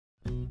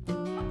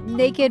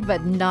Naked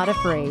but not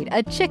afraid,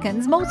 a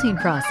chicken's molting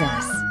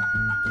process.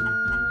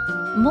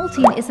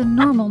 Molting is a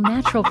normal,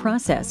 natural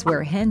process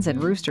where hens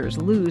and roosters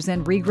lose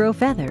and regrow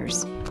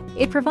feathers.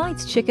 It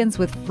provides chickens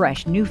with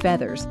fresh, new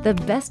feathers, the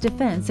best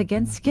defense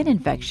against skin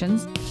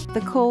infections,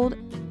 the cold,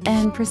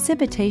 and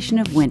precipitation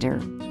of winter.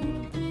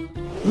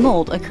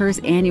 Molt occurs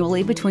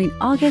annually between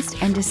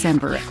August and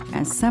December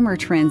as summer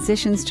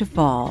transitions to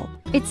fall.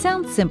 It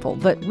sounds simple,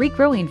 but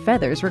regrowing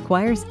feathers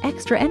requires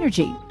extra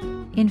energy.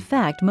 In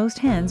fact, most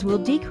hens will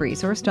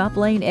decrease or stop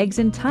laying eggs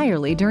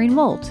entirely during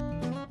molt.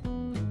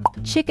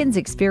 Chickens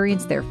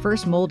experience their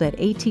first molt at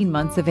 18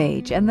 months of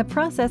age, and the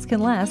process can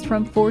last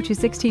from 4 to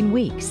 16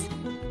 weeks.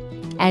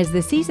 As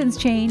the seasons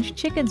change,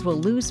 chickens will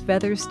lose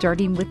feathers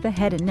starting with the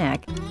head and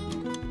neck,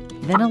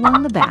 then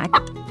along the back,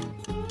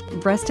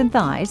 breast and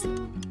thighs,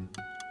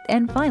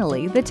 and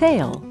finally the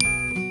tail.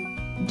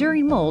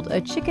 During molt,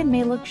 a chicken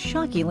may look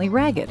shockingly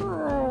ragged.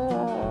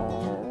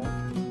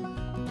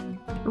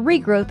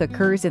 Regrowth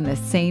occurs in the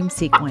same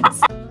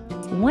sequence.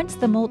 Once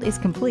the molt is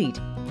complete,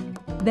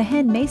 the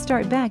hen may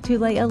start back to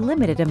lay a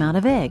limited amount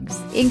of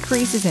eggs.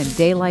 Increases in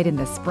daylight in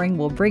the spring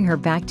will bring her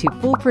back to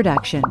full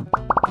production.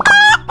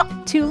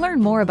 To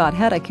learn more about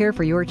how to care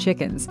for your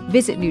chickens,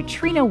 visit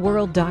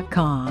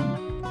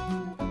NutrenaWorld.com.